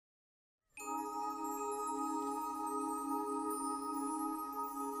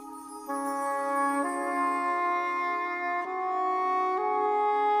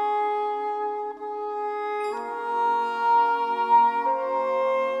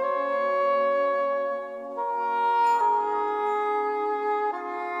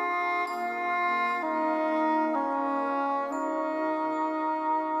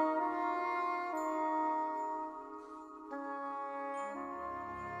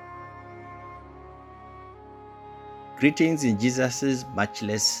Greetings in Jesus'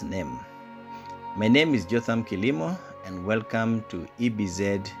 matchless name. My name is Jotham Kilimo and welcome to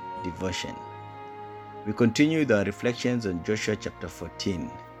EBZ Devotion. We continue with our reflections on Joshua chapter 14.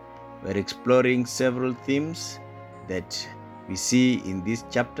 We're exploring several themes that we see in this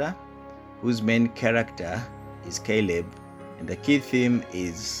chapter, whose main character is Caleb, and the key theme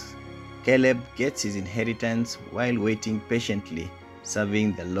is Caleb gets his inheritance while waiting patiently,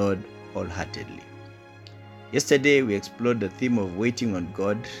 serving the Lord wholeheartedly. Yesterday, we explored the theme of waiting on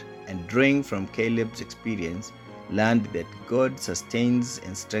God and drawing from Caleb's experience, learned that God sustains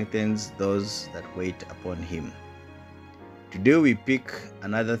and strengthens those that wait upon Him. Today, we pick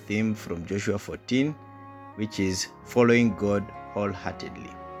another theme from Joshua 14, which is following God wholeheartedly.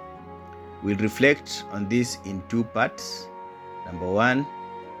 We'll reflect on this in two parts. Number one,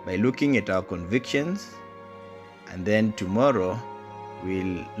 by looking at our convictions, and then tomorrow,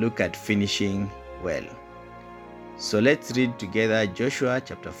 we'll look at finishing well. So let's read together Joshua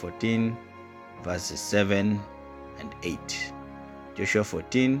chapter 14, verses 7 and 8. Joshua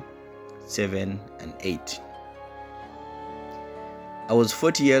 14, 7 and 8. I was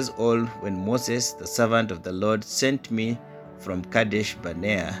 40 years old when Moses, the servant of the Lord, sent me from Kadesh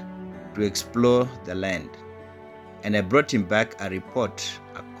Barnea to explore the land. And I brought him back a report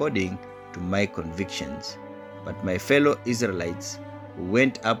according to my convictions. But my fellow Israelites who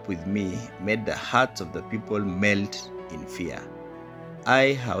went up with me made the hearts of the people melt in fear.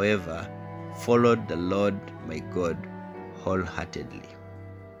 I, however, followed the Lord my God wholeheartedly.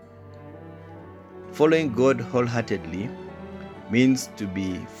 Following God wholeheartedly means to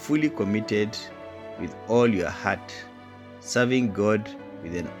be fully committed with all your heart, serving God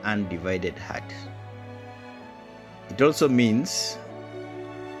with an undivided heart. It also means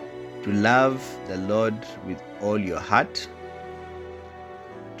to love the Lord with all your heart,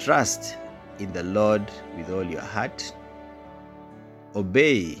 trust in the Lord with all your heart,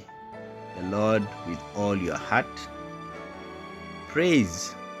 obey the Lord with all your heart,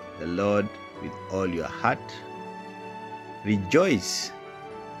 praise the Lord with all your heart, rejoice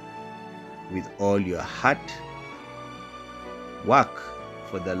with all your heart, work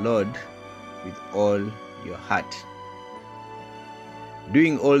for the Lord with all your heart.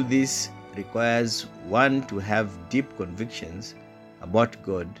 Doing all this requires one to have deep convictions about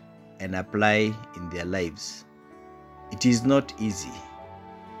God and apply in their lives. It is not easy.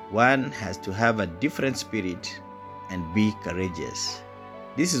 One has to have a different spirit and be courageous.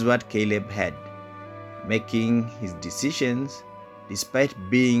 This is what Caleb had, making his decisions despite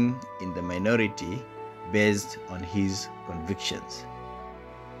being in the minority based on his convictions.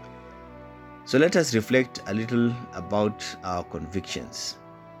 So let us reflect a little about our convictions.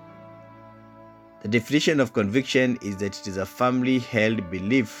 The definition of conviction is that it is a firmly held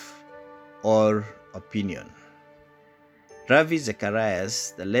belief or opinion. Ravi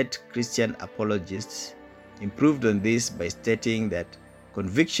Zacharias, the late Christian apologist, improved on this by stating that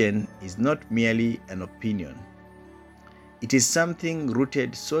conviction is not merely an opinion. It is something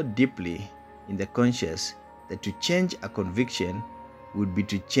rooted so deeply in the conscious that to change a conviction would be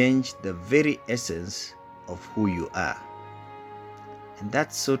to change the very essence of who you are. And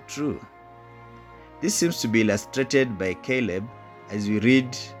that's so true. This seems to be illustrated by Caleb as we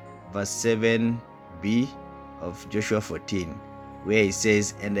read verse 7b of Joshua 14, where he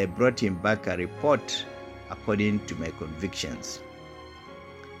says, "And I brought him back a report according to my convictions."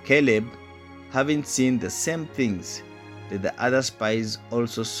 Caleb, having seen the same things that the other spies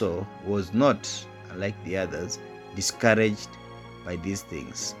also saw, was not, unlike the others, discouraged by these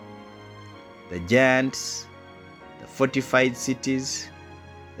things. The giants, the fortified cities,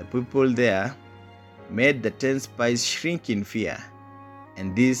 the people there made the 10 spies shrink in fear,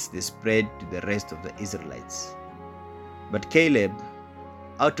 and this they spread to the rest of the Israelites. But Caleb,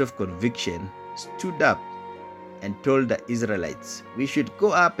 out of conviction, stood up and told the Israelites, "We should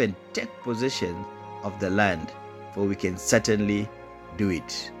go up and take possession of the land, for we can certainly do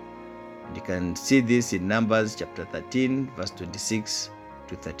it." And you can see this in Numbers chapter 13, verse 26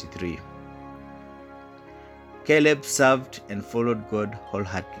 to 33. Caleb served and followed God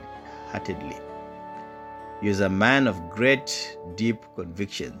wholeheartedly. He was a man of great, deep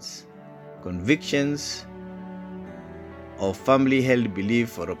convictions. Convictions of firmly held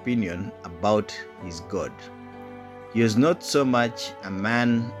belief or opinion about his God. He was not so much a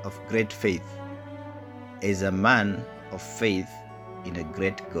man of great faith as a man of faith in a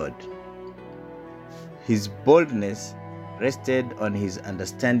great God. His boldness rested on his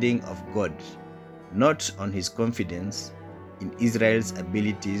understanding of God, not on his confidence in Israel's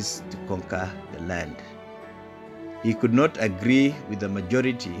abilities to conquer the land. He could not agree with the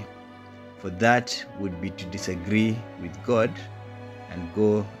majority for that would be to disagree with God and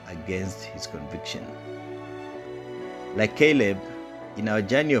go against his conviction. Like Caleb, in our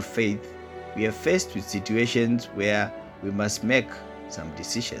journey of faith, we are faced with situations where we must make some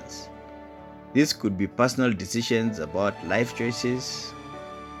decisions. This could be personal decisions about life choices,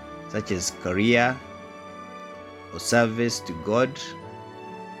 such as career, or service to God,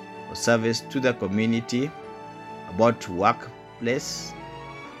 or service to the community, about workplace,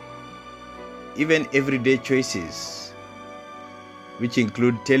 even everyday choices, which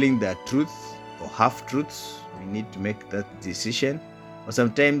include telling the truth or half-truths. We need to make that decision, or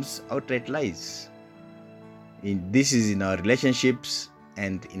sometimes outright lies. This is in our relationships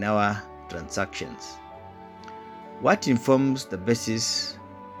and in our transactions. What informs the basis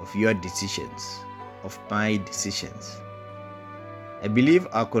of your decisions, of my decisions? I believe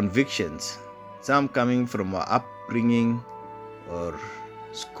our convictions, some coming from our upbringing or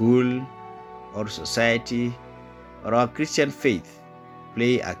school or society or our Christian faith,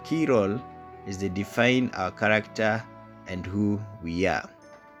 play a key role as they define our character and who we are.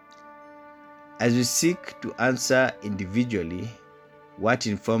 As we seek to answer individually what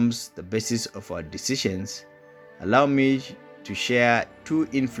informs the basis of our decisions, allow me to share two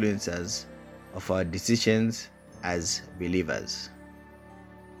influences of our decisions as believers.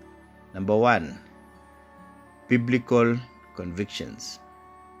 Number one, biblical convictions.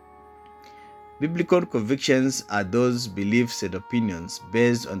 Biblical convictions are those beliefs and opinions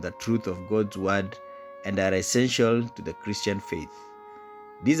based on the truth of God's word and are essential to the Christian faith.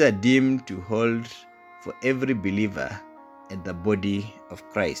 These are deemed to hold for every believer and the body of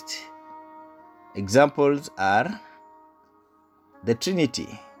Christ. Examples are the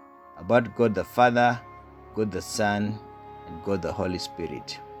Trinity, about God the Father, God the Son, and God the Holy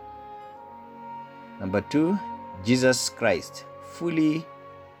Spirit. Number two, Jesus Christ,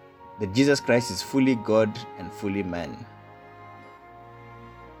 that Jesus Christ is fully God and fully man.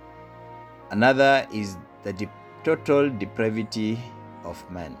 Another is the total depravity of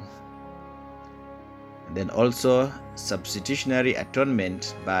man. And then also substitutionary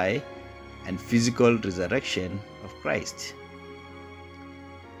atonement by and physical resurrection of Christ.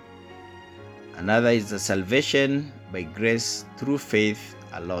 Another is the salvation by grace through faith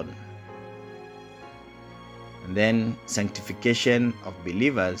alone. And then sanctification of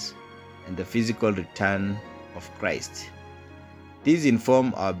believers and the physical return of Christ. These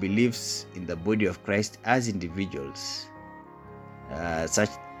inform our beliefs in the body of Christ as individuals, such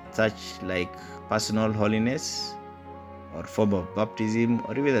like personal holiness or form of baptism,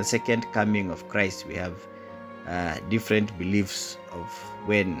 or even the second coming of Christ. We have different beliefs of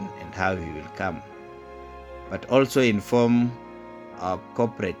when and how he will come, but also inform our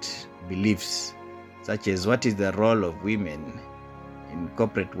corporate beliefs, such as what is the role of women in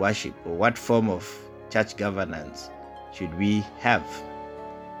corporate worship, or what form of church governance should we have.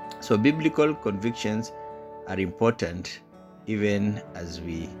 So biblical convictions are important even as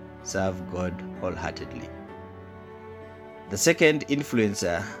we serve God wholeheartedly. The second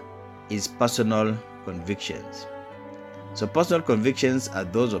influencer is personal convictions. So personal convictions are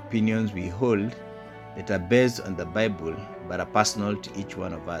those opinions we hold that are based on the Bible but are personal to each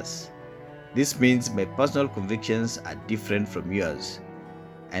one of us. This means my personal convictions are different from yours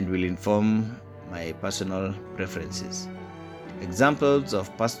and will inform my personal preferences. Examples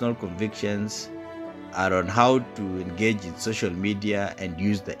of personal convictions are on how to engage in social media and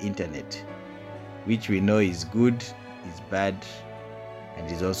use the internet, which we know is good, is bad,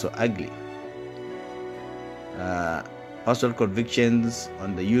 and is also ugly. Personal convictions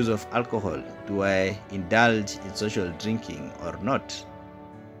on the use of alcohol. Do I indulge in social drinking or not?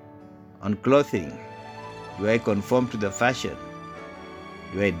 On clothing, do I conform to the fashion?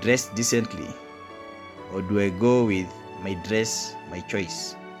 Do I dress decently? Or do I go with my dress, my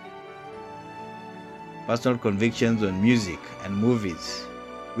choice? Personal convictions on music and movies.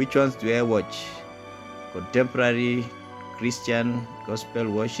 Which ones do I watch? Contemporary, Christian, gospel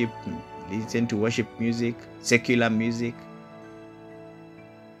worship, listen to worship music, secular music,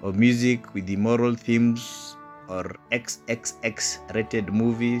 or music with immoral themes, or XXX rated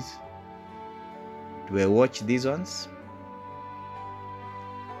movies? Do I watch these ones?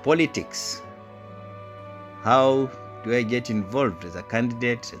 Politics. How do I get involved as a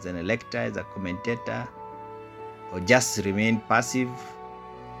candidate, as an elector, as a commentator, or just remain passive,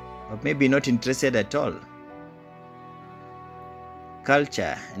 or maybe not interested at all?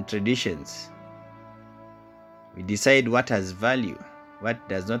 Culture and traditions. We decide what has value, what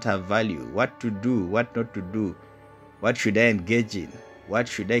does not have value, what to do, what not to do, what should I engage in, what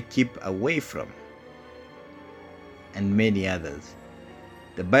should I keep away from, and many others.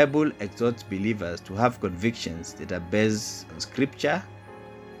 The Bible exhorts believers to have convictions that are based on scripture,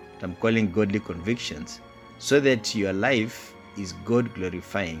 that I'm calling godly convictions, so that your life is God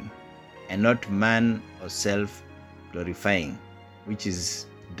glorifying and not man or self glorifying, which is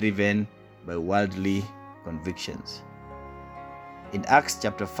driven by worldly convictions. In Acts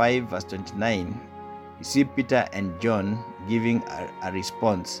chapter 5 verse 29, you see Peter and John giving a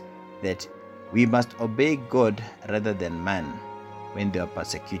response that we must obey God rather than man when they are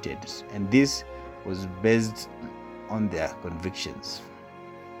persecuted, and this was based on their convictions.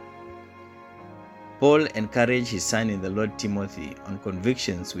 Paul encouraged his son in the Lord Timothy on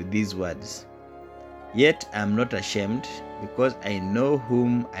convictions with these words: "Yet I am not ashamed, because I know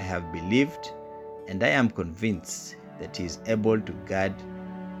whom I have believed, and I am convinced that he is able to guard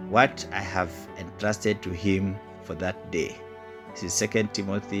what I have entrusted to him for that day." This is 2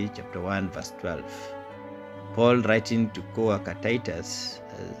 Timothy chapter 1 verse 12. Paul, writing to co-worker Titus,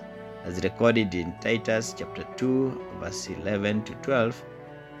 as recorded in Titus chapter 2 verse 11 to 12,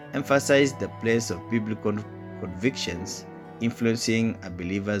 emphasized the place of biblical convictions influencing a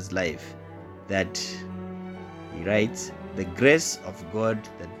believer's life. That he writes, "The grace of God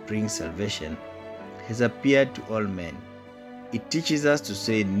that brings salvation has appeared to all men. It teaches us to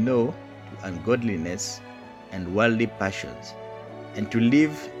say no to ungodliness and worldly passions, and to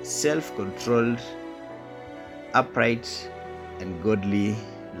live self-controlled, upright, and godly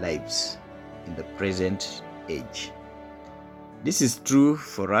lives in the present age." This is true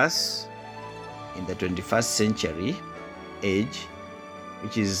for us in the 21st century age,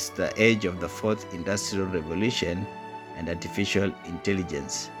 which is the age of the fourth industrial revolution and artificial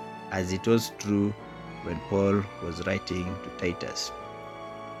intelligence, as it was true when Paul was writing to Titus.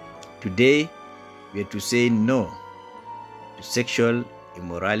 Today, we are to say no to sexual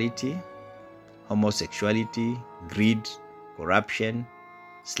immorality, homosexuality, greed, corruption,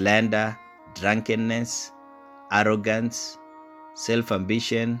 slander, drunkenness, arrogance,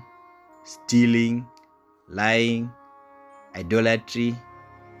 self-ambition, stealing, lying, idolatry,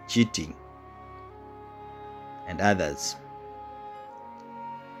 cheating, and others.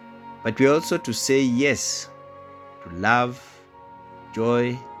 But we are also to say yes to love,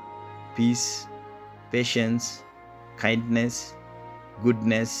 joy, peace, patience, kindness,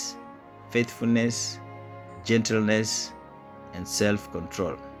 goodness, faithfulness, gentleness, and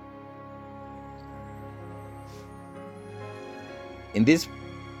self-control. In this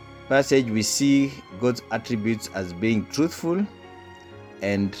passage, we see God's attributes as being truthful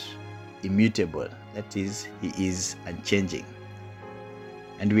and immutable. That is, He is unchanging.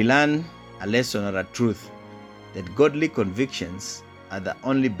 And we learn a lesson or a truth that godly convictions are the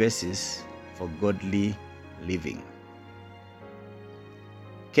only basis for godly living.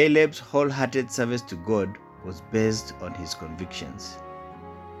 Caleb's wholehearted service to God was based on his convictions.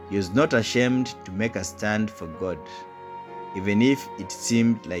 He was not ashamed to make a stand for God, even if it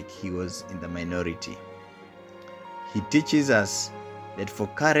seemed like he was in the minority. He teaches us that for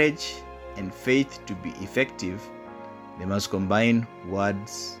courage and faith to be effective, they must combine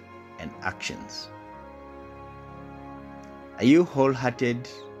words and actions. Are you wholehearted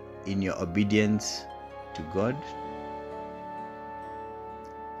in your obedience to God?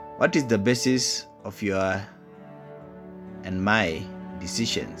 What is the basis of your and my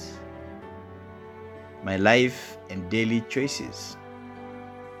decisions, my life and daily choices?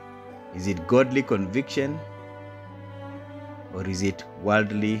 Is it godly conviction or is it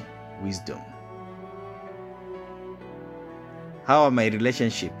worldly wisdom? How are my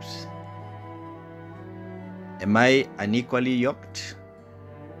relationships? Am I unequally yoked?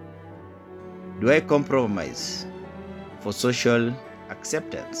 Do I compromise for social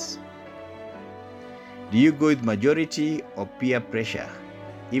acceptance? Do you go with majority or peer pressure,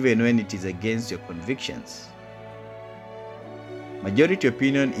 even when it is against your convictions? Majority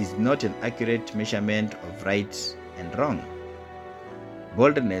opinion is not an accurate measurement of right and wrong.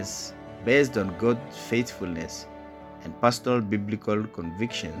 Boldness based on God's faithfulness and personal biblical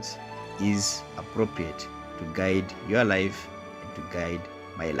convictions is appropriate to guide your life and to guide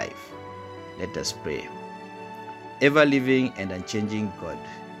my life. Let us pray. Ever living and unchanging God,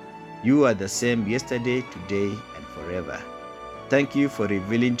 you are the same yesterday, today, and forever. Thank you for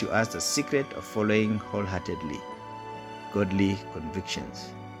revealing to us the secret of following wholeheartedly godly convictions.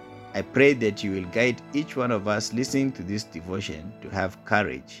 I pray that you will guide each one of us listening to this devotion to have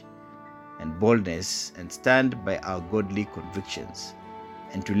courage and boldness and stand by our godly convictions,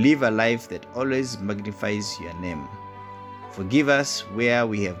 and to live a life that always magnifies your name. Forgive us where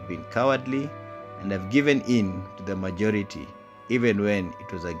we have been cowardly and have given in to the majority, even when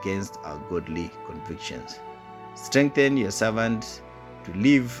it was against our godly convictions. Strengthen your servant to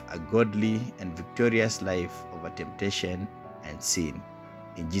live a godly and victorious life over temptation and sin.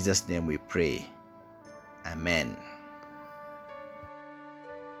 In Jesus' name we pray. Amen.